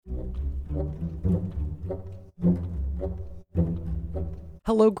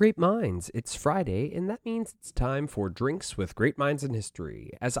Hello, Great Minds. It's Friday, and that means it's time for Drinks with Great Minds in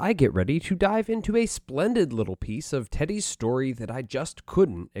History, as I get ready to dive into a splendid little piece of Teddy's story that I just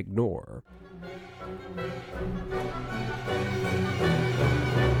couldn't ignore.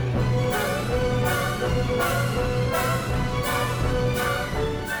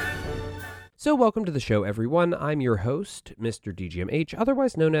 So welcome to the show, everyone. I'm your host, Mr. DGMH,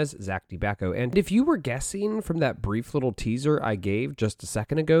 otherwise known as Zach DeBacco, and if you were guessing from that brief little teaser I gave just a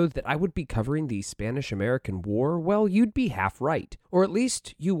second ago that I would be covering the Spanish-American War, well, you'd be half right, or at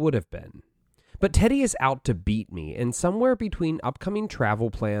least you would have been. But Teddy is out to beat me, and somewhere between upcoming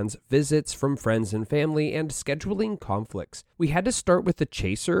travel plans, visits from friends and family, and scheduling conflicts, we had to start with The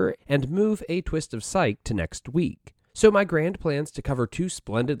Chaser and move A Twist of Psyche to next week. So my grand plans to cover two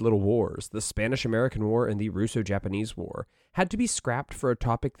splendid little wars, the Spanish-American War and the Russo-Japanese War, had to be scrapped for a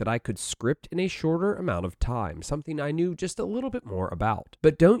topic that I could script in a shorter amount of time, something I knew just a little bit more about.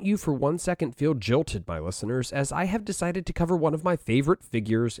 But don't you for one second feel jilted, my listeners, as I have decided to cover one of my favorite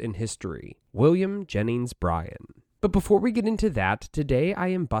figures in history, William Jennings Bryan. But before we get into that, today I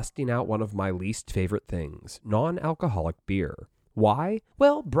am busting out one of my least favorite things, non-alcoholic beer. Why?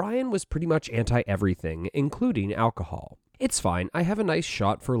 Well, Bryan was pretty much anti-everything, including alcohol. It's fine, I have a nice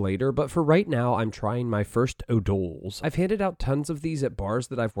shot for later, but for right now I'm trying my first O'Doul's. I've handed out tons of these at bars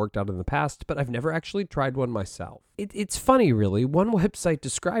that I've worked out in the past, but I've never actually tried one myself. It's funny, really. One website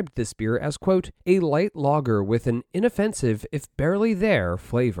described this beer as, quote, a light lager with an inoffensive, if barely there,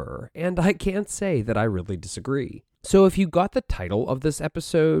 flavor, and I can't say that I really disagree. So if you got the title of this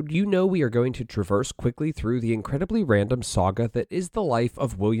episode, you know we are going to traverse quickly through the incredibly random saga that is the life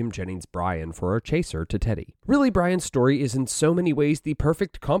of William Jennings Bryan for our chaser to Teddy. Really, Bryan's story is in so many ways the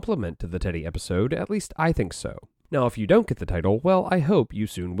perfect complement to the Teddy episode, at least I think so. Now, if you don't get the title, well, I hope you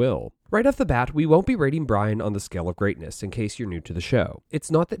soon will. Right off the bat, we won't be rating Bryan on the scale of greatness, in case you're new to the show.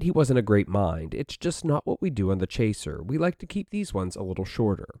 It's not that he wasn't a great mind, it's just not what we do on The Chaser. We like to keep these ones a little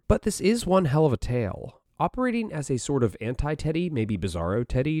shorter. But this is one hell of a tale. Operating as a sort of anti-Teddy, maybe Bizarro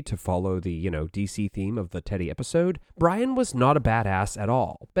Teddy, to follow the, DC theme of the Teddy episode, Bryan was not a badass at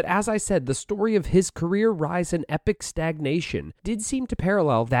all. But as I said, the story of his career rise and epic stagnation did seem to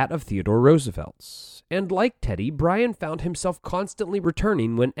parallel that of Theodore Roosevelt's. And like Teddy, Bryan found himself constantly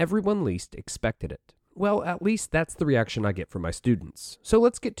returning when everyone least expected it. Well, at least that's the reaction I get from my students. So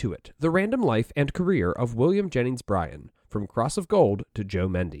let's get to it. The random life and career of William Jennings Bryan, from Cross of Gold to Joe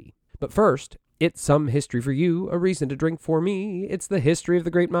Mendy. But first, it's some history for you, a reason to drink for me. It's the history of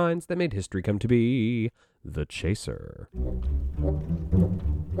the great minds that made history come to be. The Chaser.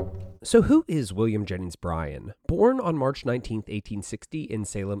 So who is William Jennings Bryan? Born on March 19, 1860 in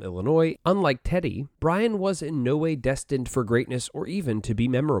Salem, Illinois, unlike Teddy, Bryan was in no way destined for greatness or even to be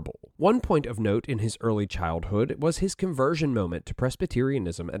memorable. One point of note in his early childhood was his conversion moment to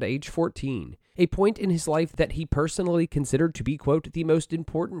Presbyterianism at age 14, a point in his life that he personally considered to be, quote, the most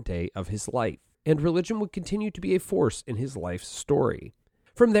important day of his life, and religion would continue to be a force in his life's story.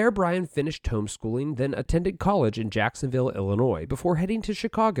 From there, Bryan finished homeschooling, then attended college in Jacksonville, Illinois, before heading to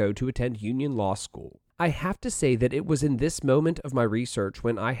Chicago to attend Union Law School. I have to say that it was in this moment of my research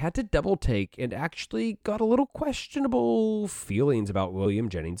when I had to double take and actually got a little questionable feelings about William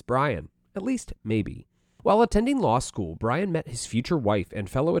Jennings Bryan. At least, maybe. While attending law school, Bryan met his future wife and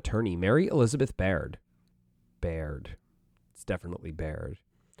fellow attorney, Mary Elizabeth Baird. Baird. It's definitely Baird.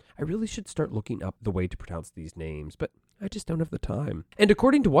 I really should start looking up the way to pronounce these names, but I just don't have the time. And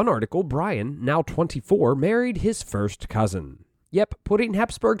according to one article, Bryan, now 24, married his first cousin. Yep, putting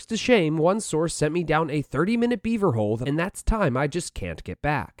Habsburgs to shame, one source sent me down a 30-minute beaver hole, and that's time I just can't get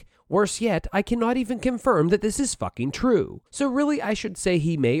back. Worse yet, I cannot even confirm that this is fucking true. So really, I should say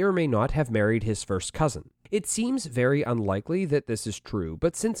he may or may not have married his first cousin. It seems very unlikely that this is true,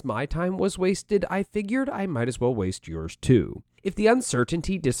 but since my time was wasted, I figured I might as well waste yours too. If the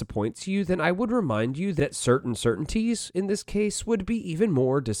uncertainty disappoints you, then I would remind you that certain certainties, in this case, would be even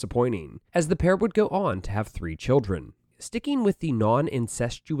more disappointing, as the pair would go on to have 3 children. Sticking with the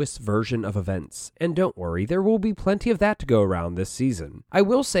non-incestuous version of events, and don't worry, there will be plenty of that to go around this season. I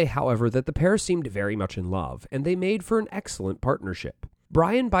will say, however, that the pair seemed very much in love, and they made for an excellent partnership.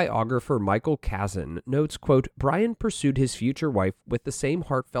 Bryan biographer Michael Kazin notes, quote, Bryan pursued his future wife with the same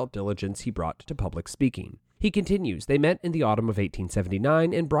heartfelt diligence he brought to public speaking. He continues, they met in the autumn of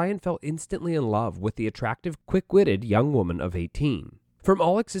 1879, and Bryan fell instantly in love with the attractive, quick-witted young woman of 18. From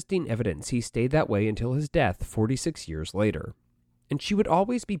all existing evidence, he stayed that way until his death 46 years later. And she would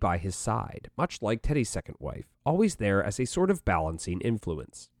always be by his side, much like Teddy's second wife, always there as a sort of balancing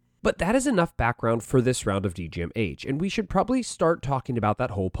influence. But that is enough background for this round of DGMH, and we should probably start talking about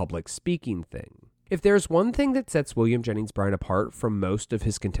that whole public speaking thing. If there's one thing that sets William Jennings Bryan apart from most of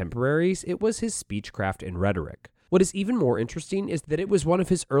his contemporaries, it was his speechcraft and rhetoric. What is even more interesting is that it was one of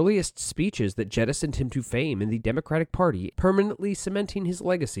his earliest speeches that jettisoned him to fame in the Democratic Party, permanently cementing his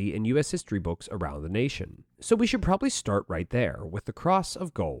legacy in U.S. history books around the nation. So we should probably start right there, with the Cross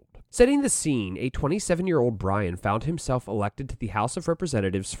of Gold. Setting the scene, a 27-year-old Bryan found himself elected to the House of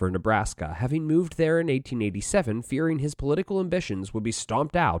Representatives for Nebraska, having moved there in 1887, fearing his political ambitions would be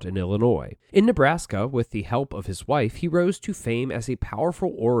stomped out in Illinois. In Nebraska, with the help of his wife, he rose to fame as a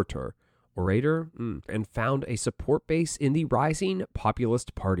powerful orator, and found a support base in the rising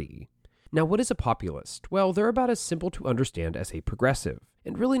Populist Party. Now, what is a populist? Well, they're about as simple to understand as a progressive,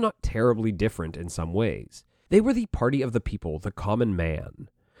 and really not terribly different in some ways. They were the party of the people, the common man.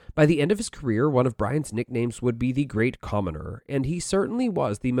 By the end of his career, one of Bryan's nicknames would be the Great Commoner, and he certainly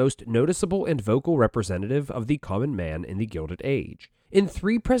was the most noticeable and vocal representative of the common man in the Gilded Age. In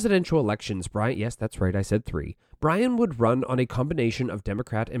 3 presidential elections, Bryan, yes, that's right, I said 3, Bryan would run on a combination of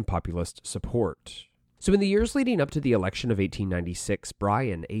Democrat and populist support. So in the years leading up to the election of 1896,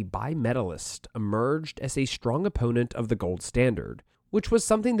 Bryan, a bimetallist, emerged as a strong opponent of the gold standard, which was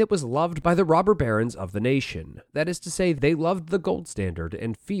something that was loved by the robber barons of the nation. That is to say, they loved the gold standard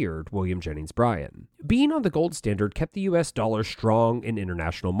and feared William Jennings Bryan. Being on the gold standard kept the U.S. dollar strong in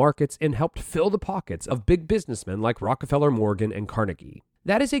international markets and helped fill the pockets of big businessmen like Rockefeller, Morgan, and Carnegie.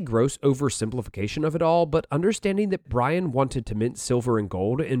 That is a gross oversimplification of it all, but understanding that Bryan wanted to mint silver and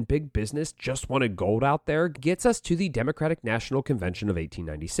gold and big business just wanted gold out there gets us to the Democratic National Convention of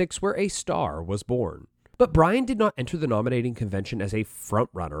 1896, where a star was born. But Bryan did not enter the nominating convention as a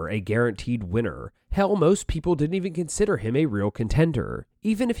frontrunner, a guaranteed winner. Hell, most people didn't even consider him a real contender,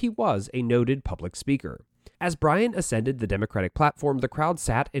 even if he was a noted public speaker. As Bryan ascended the Democratic platform, the crowd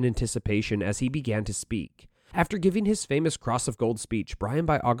sat in anticipation as he began to speak. After giving his famous Cross of Gold speech, Bryan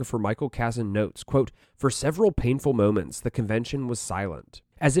biographer Michael Kazin notes, quote, "For several painful moments, the convention was silent,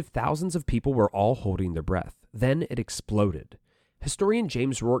 as if thousands of people were all holding their breath. Then it exploded." Historian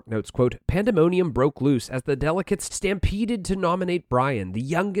James Rourke notes, quote, "Pandemonium broke loose as the delegates stampeded to nominate Bryan, the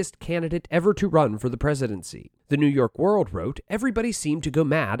youngest candidate ever to run for the presidency. The New York World wrote, everybody seemed to go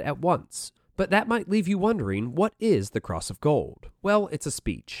mad at once. But that might leave you wondering, what is the Cross of Gold? Well, it's a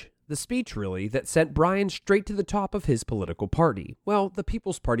speech. The speech, really, that sent Bryan straight to the top of his political party. Well, the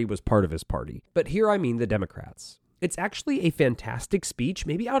People's Party was part of his party, but here I mean the Democrats. It's actually a fantastic speech.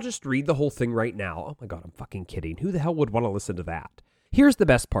 Maybe I'll just read the whole thing right now. Oh my God, I'm fucking kidding. Who the hell would want to listen to that? Here's the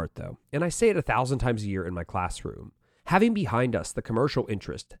best part, though, and I say it 1,000 times a year in my classroom. Having behind us the commercial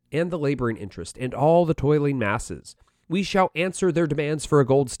interest and the laboring interest and all the toiling masses, we shall answer their demands for a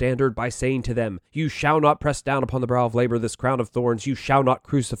gold standard by saying to them, you shall not press down upon the brow of labor this crown of thorns, you shall not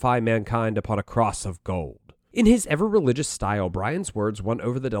crucify mankind upon a cross of gold. In his ever-religious style, Bryan's words won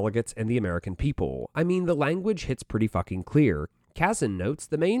over the delegates and the American people. I mean, the language hits pretty fucking clear. Kazin notes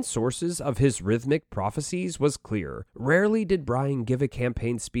the main sources of his rhythmic prophecies was clear. Rarely did Bryan give a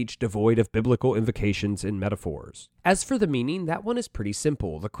campaign speech devoid of biblical invocations and metaphors. As for the meaning, that one is pretty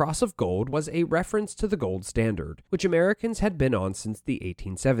simple. The Cross of Gold was a reference to the gold standard, which Americans had been on since the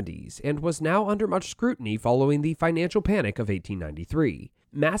 1870s, and was now under much scrutiny following the financial panic of 1893.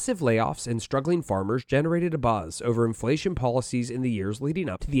 Massive layoffs and struggling farmers generated a buzz over inflation policies in the years leading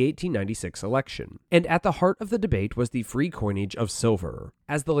up to the 1896 election. And at the heart of the debate was the free coinage of silver.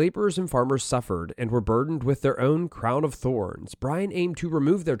 As the laborers and farmers suffered and were burdened with their own crown of thorns, Bryan aimed to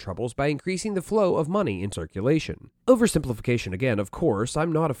remove their troubles by increasing the flow of money in circulation. Oversimplification again, of course.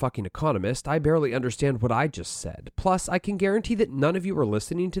 I'm not a fucking economist. I barely understand what I just said. Plus, I can guarantee that none of you are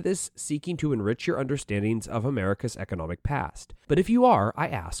listening to this seeking to enrich your understandings of America's economic past. But if you are, I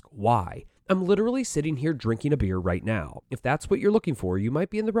ask, why? I'm literally sitting here drinking a beer right now. If that's what you're looking for, you might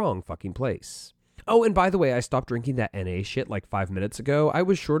be in the wrong fucking place. Oh, and by the way, I stopped drinking that NA shit like 5 minutes ago. I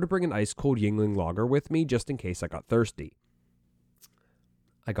was sure to bring an ice-cold Yuengling lager with me just in case I got thirsty.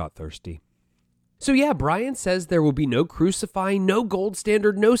 I got thirsty. So yeah, Bryan says there will be no crucifying, no gold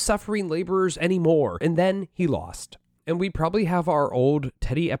standard, no suffering laborers anymore. And then he lost. And we probably have our old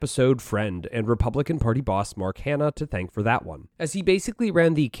Teddy episode friend and Republican Party boss Mark Hanna to thank for that one, as he basically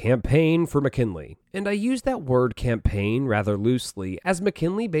ran the campaign for McKinley. And I use that word campaign rather loosely, as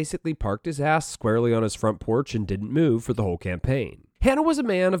McKinley basically parked his ass squarely on his front porch and didn't move for the whole campaign. Hanna was a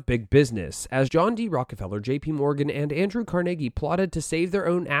man of big business, as John D. Rockefeller, J.P. Morgan, and Andrew Carnegie plotted to save their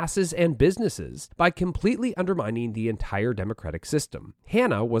own asses and businesses by completely undermining the entire democratic system.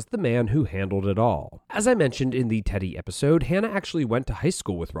 Hanna was the man who handled it all. As I mentioned in the Teddy episode, Hanna actually went to high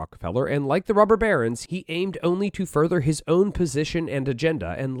school with Rockefeller, and like the robber barons, he aimed only to further his own position and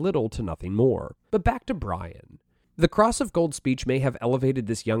agenda and little to nothing more. But back to Bryan. The Cross of Gold speech may have elevated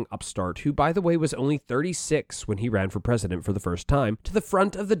this young upstart, who by the way was only 36 when he ran for president for the first time, to the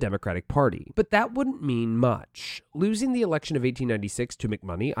front of the Democratic Party. But that wouldn't mean much. Losing the election of 1896 to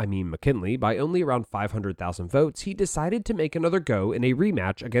McKinley, by only around 500,000 votes, he decided to make another go in a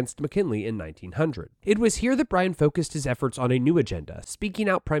rematch against McKinley in 1900. It was here that Bryan focused his efforts on a new agenda, speaking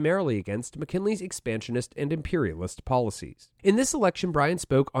out primarily against McKinley's expansionist and imperialist policies. In this election, Bryan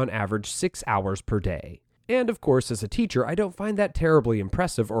spoke on average 6 hours per day. And of course, as a teacher, I don't find that terribly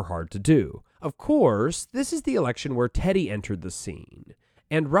impressive or hard to do. Of course, this is the election where Teddy entered the scene.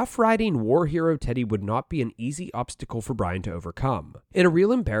 And rough-riding war hero Teddy would not be an easy obstacle for Bryan to overcome. In a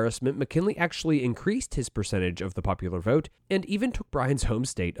real embarrassment, McKinley actually increased his percentage of the popular vote and even took Bryan's home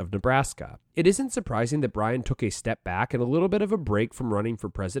state of Nebraska. It isn't surprising that Bryan took a step back and a little bit of a break from running for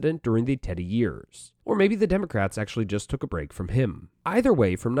president during the Teddy years. Or maybe the Democrats actually just took a break from him. Either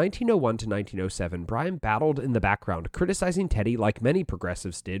way, from 1901 to 1907, Bryan battled in the background, criticizing Teddy like many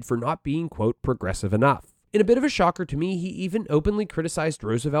progressives did for not being, quote, progressive enough. In a bit of a shocker to me, he even openly criticized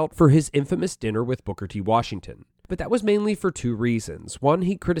Roosevelt for his infamous dinner with Booker T. Washington. But that was mainly for two reasons. One,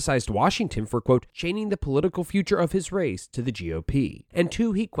 he criticized Washington for, quote, chaining the political future of his race to the GOP. And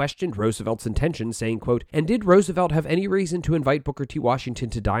two, he questioned Roosevelt's intentions, saying, quote, and did Roosevelt have any reason to invite Booker T. Washington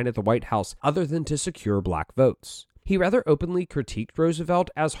to dine at the White House other than to secure black votes? He rather openly critiqued Roosevelt,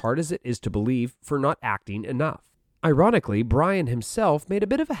 as hard as it is to believe, for not acting enough. Ironically, Bryan himself made a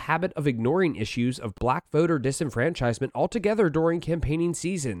bit of a habit of ignoring issues of black voter disenfranchisement altogether during campaigning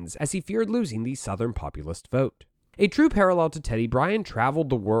seasons, as he feared losing the Southern populist vote. A true parallel to Teddy, Bryan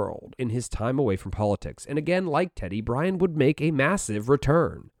traveled the world in his time away from politics, and again, like Teddy, Bryan would make a massive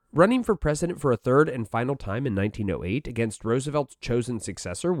return. Running for president for a third and final time in 1908 against Roosevelt's chosen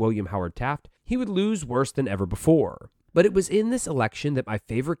successor, William Howard Taft, he would lose worse than ever before. But it was in this election that my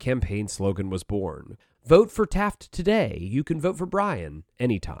favorite campaign slogan was born. Vote for Taft today. You can vote for Bryan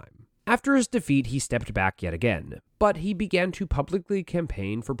anytime. After his defeat, he stepped back yet again, but he began to publicly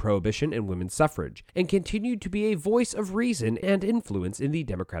campaign for prohibition and women's suffrage, and continued to be a voice of reason and influence in the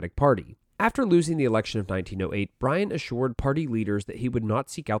Democratic Party. After losing the election of 1908, Bryan assured party leaders that he would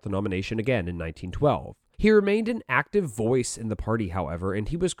not seek out the nomination again in 1912. He remained an active voice in the party, however, and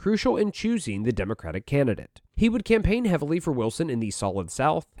he was crucial in choosing the Democratic candidate. He would campaign heavily for Wilson in the Solid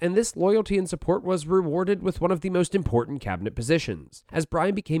South, and this loyalty and support was rewarded with one of the most important cabinet positions, as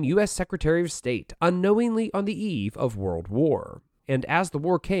Bryan became U.S. Secretary of State, unknowingly on the eve of World War. And as the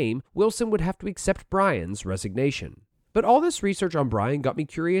war came, Wilson would have to accept Bryan's resignation. But all this research on Bryan got me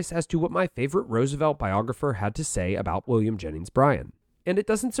curious as to what my favorite Roosevelt biographer had to say about William Jennings Bryan. And it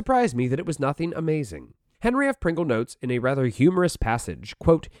doesn't surprise me that it was nothing amazing. Henry F. Pringle notes in a rather humorous passage,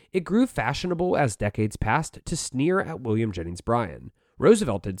 quote, it grew fashionable as decades passed to sneer at William Jennings Bryan.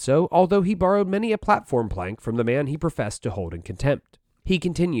 Roosevelt did so, although he borrowed many a platform plank from the man he professed to hold in contempt. He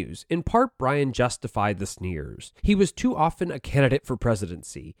continues, in part, Bryan justified the sneers. He was too often a candidate for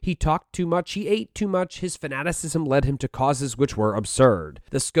presidency. He talked too much, he ate too much, his fanaticism led him to causes which were absurd.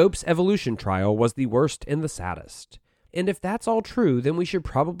 The Scopes evolution trial was the worst and the saddest. And if that's all true, then we should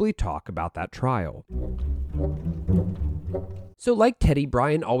probably talk about that trial. So like Teddy,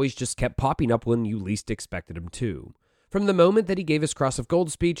 Bryan always just kept popping up when you least expected him to. From the moment that he gave his Cross of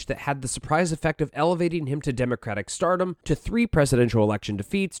Gold speech that had the surprise effect of elevating him to Democratic stardom, to 3 presidential election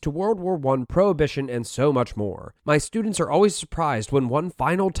defeats, to World War I prohibition, and so much more. My students are always surprised when one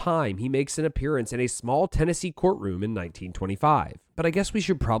final time he makes an appearance in a small Tennessee courtroom in 1925. But I guess we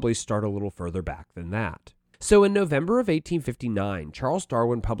should probably start a little further back than that. So in November of 1859, Charles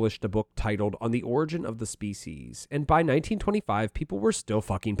Darwin published a book titled On the Origin of the Species, and by 1925, people were still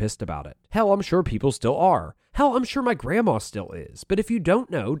fucking pissed about it. Hell, I'm sure people still are. Hell, I'm sure my grandma still is. But if you don't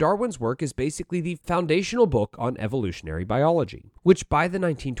know, Darwin's work is basically the foundational book on evolutionary biology, which by the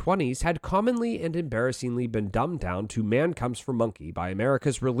 1920s had commonly and embarrassingly been dumbed down to man comes from monkey by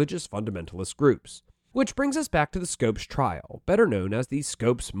America's religious fundamentalist groups. Which brings us back to the Scopes trial, better known as the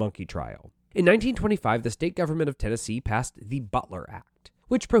Scopes monkey trial. In 1925, the state government of Tennessee passed the Butler Act,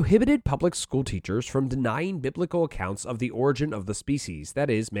 which prohibited public school teachers from denying biblical accounts of the origin of the species, that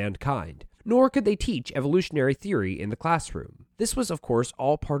is, mankind, nor could they teach evolutionary theory in the classroom. This was, of course,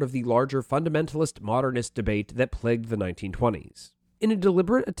 all part of the larger fundamentalist modernist debate that plagued the 1920s. In a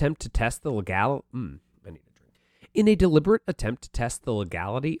deliberate attempt to test the In a deliberate attempt to test the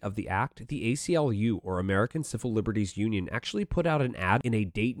legality of the act, the ACLU, or American Civil Liberties Union, actually put out an ad in a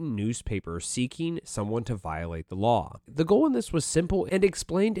Dayton newspaper seeking someone to violate the law. The goal in this was simple and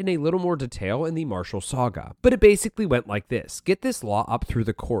explained in a little more detail in the Marshall Saga, but it basically went like this: get this law up through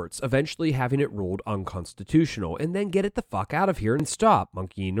the courts, eventually having it ruled unconstitutional, and then get it the fuck out of here and stop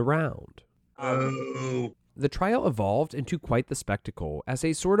monkeying around. The trial evolved into quite the spectacle, as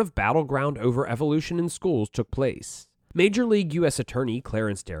a sort of battleground over evolution in schools took place. Major League U.S. Attorney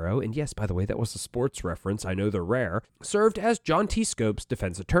Clarence Darrow, and yes, by the way, that was a sports reference, I know they're rare, served as John T. Scopes'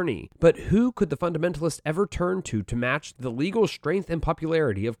 defense attorney. But who could the fundamentalist ever turn to match the legal strength and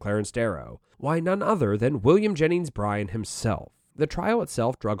popularity of Clarence Darrow? Why, none other than William Jennings Bryan himself. The trial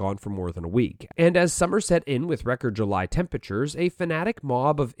itself drug on for more than a week, and as summer set in with record July temperatures, a fanatic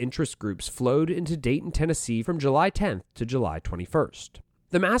mob of interest groups flowed into Dayton, Tennessee from July 10th to July 21st.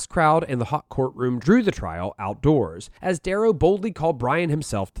 The mass crowd and the hot courtroom drew the trial outdoors, as Darrow boldly called Bryan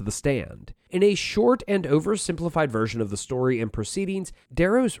himself to the stand. In a short and oversimplified version of the story and proceedings,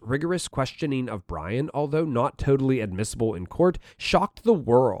 Darrow's rigorous questioning of Bryan, although not totally admissible in court, shocked the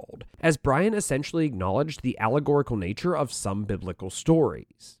world, as Bryan essentially acknowledged the allegorical nature of some biblical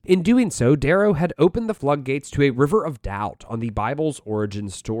stories. In doing so, Darrow had opened the floodgates to a river of doubt on the Bible's origin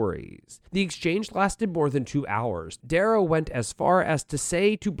stories. The exchange lasted more than 2 hours. Darrow went as far as to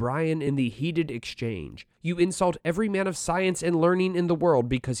say to Bryan in the heated exchange, "You insult every man of science and learning in the world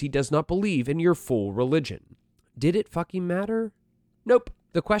because he does not believe in your full religion." Did it fucking matter? Nope.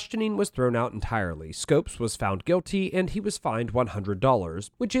 The questioning was thrown out entirely. Scopes was found guilty, and he was fined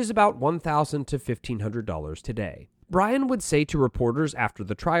 $100, which is about $1,000 to $1,500 today. Bryan would say to reporters after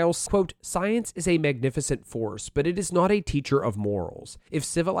the trial, quote, "Science is a magnificent force, but it is not a teacher of morals. If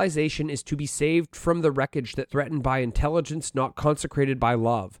civilization is to be saved from the wreckage that threatened by intelligence not consecrated by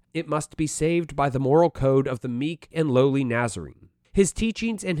love, it must be saved by the moral code of the meek and lowly Nazarene. His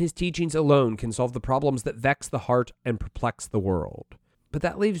teachings and his teachings alone can solve the problems that vex the heart and perplex the world." But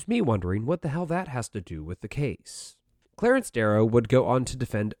that leaves me wondering what the hell that has to do with the case. Clarence Darrow would go on to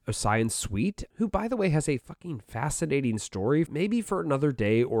defend Ossian Sweet, who, by the way, has a fucking fascinating story, maybe for another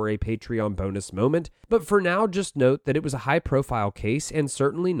day or a Patreon bonus moment, but for now, just note that it was a high-profile case and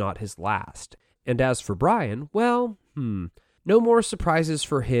certainly not his last. And as for Bryan, well, no more surprises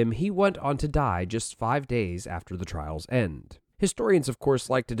for him. He went on to die just 5 days after the trial's end. Historians, of course,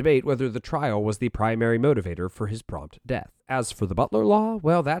 like to debate whether the trial was the primary motivator for his prompt death. As for the Butler Law,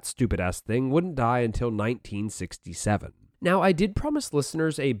 well, that stupid-ass thing wouldn't die until 1967. Now, I did promise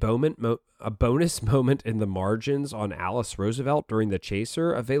listeners a bonus moment in the margins on Alice Roosevelt during The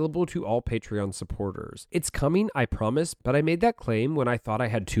Chaser, available to all Patreon supporters. It's coming, I promise, but I made that claim when I thought I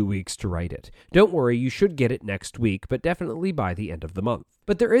had 2 weeks to write it. Don't worry, you should get it next week, but definitely by the end of the month.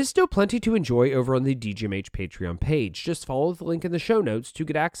 But there is still plenty to enjoy over on the DGMH Patreon page. Just follow the link in the show notes to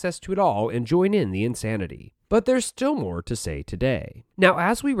get access to it all and join in the insanity. But there's still more to say today. Now,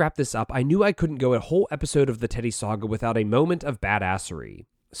 as we wrap this up, I knew I couldn't go a whole episode of the Teddy Saga without a moment of badassery.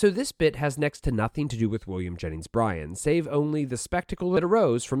 So this bit has next to nothing to do with William Jennings Bryan, save only the spectacle that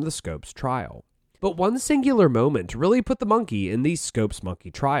arose from the Scopes trial. But one singular moment really put the monkey in the Scopes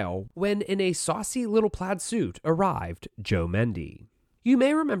monkey trial, when in a saucy little plaid suit arrived Joe Mende. You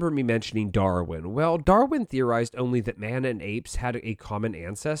may remember me mentioning Darwin. Well, Darwin theorized only that man and apes had a common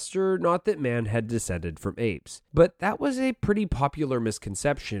ancestor, not that man had descended from apes. But that was a pretty popular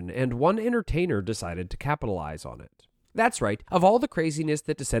misconception, and one entertainer decided to capitalize on it. That's right, of all the craziness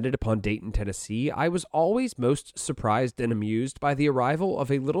that descended upon Dayton, Tennessee, I was always most surprised and amused by the arrival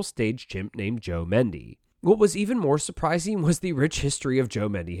of a little stage chimp named Joe Mende. What was even more surprising was the rich history of Joe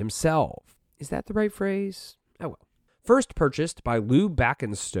Mende himself. Is that the right phrase? Oh well. First purchased by Lou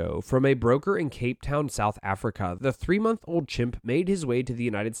Backenstow from a broker in Cape Town, South Africa, the 3-month-old chimp made his way to the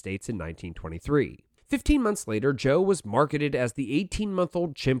United States in 1923. 15 months later, Joe was marketed as the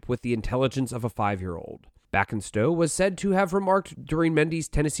 18-month-old chimp with the intelligence of a 5-year-old. Backenstow was said to have remarked during Mende's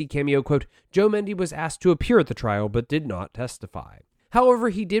Tennessee cameo, quote, "Joe Mende was asked to appear at the trial but did not testify." However,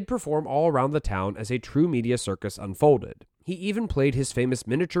 he did perform all around the town as a true media circus unfolded. He even played his famous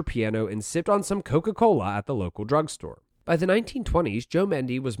miniature piano and sipped on some Coca-Cola at the local drugstore. By the 1920s, Joe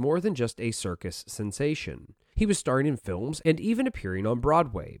Mende was more than just a circus sensation. He was starring in films and even appearing on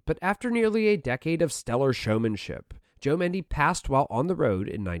Broadway, but after nearly a decade of stellar showmanship, Joe Mende passed while on the road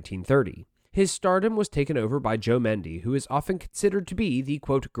in 1930. His stardom was taken over by Joe Mende, who is often considered to be the,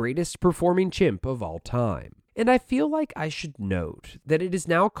 quote, greatest performing chimp of all time. And I feel like I should note that it is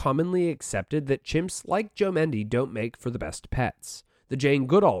now commonly accepted that chimps like Joe Mende don't make for the best pets. The Jane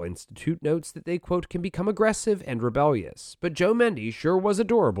Goodall Institute notes that they, quote, can become aggressive and rebellious, but Joe Mende sure was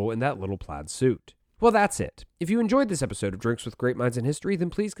adorable in that little plaid suit. Well, that's it. If you enjoyed this episode of Drinks with Great Minds in History,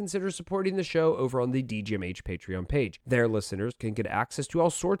 then please consider supporting the show over on the DGMH Patreon page. There, listeners can get access to all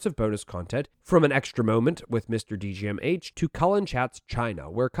sorts of bonus content, from an extra moment with Mr. DGMH to Cullen Chats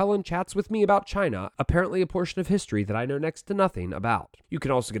China, where Cullen chats with me about China, apparently a portion of history that I know next to nothing about. You can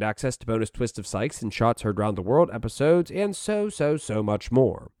also get access to bonus Twist of Sykes and Shots Heard Round the World episodes, and so much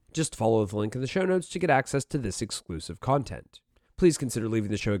more. Just follow the link in the show notes to get access to this exclusive content. Please consider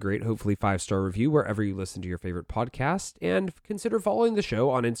leaving the show a great, hopefully 5-star review wherever you listen to your favorite podcast, and consider following the show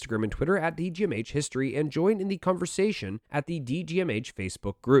on Instagram and Twitter at DGMH History, and join in the conversation at the DGMH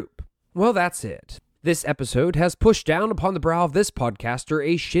Facebook group. Well, that's it. This episode has pushed down upon the brow of this podcaster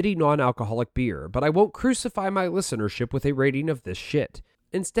a shitty non-alcoholic beer, but I won't crucify my listenership with a rating of this shit.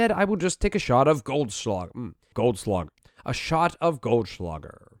 Instead, I will just take a shot of Goldschlager. A shot of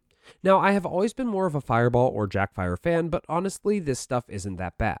Goldschlager. Now, I have always been more of a Fireball or Jack Fire fan, but honestly, this stuff isn't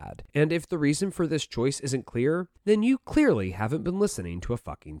that bad. And if the reason for this choice isn't clear, then you clearly haven't been listening to a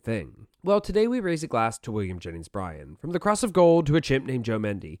fucking thing. Well, today we raise a glass to William Jennings Bryan. From the Cross of Gold to a chimp named Joe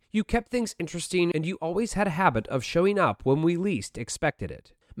Mendy, you kept things interesting and you always had a habit of showing up when we least expected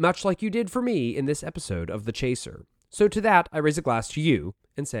it. Much like you did for me in this episode of The Chaser. So to that, I raise a glass to you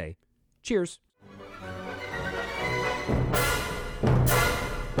and say, cheers.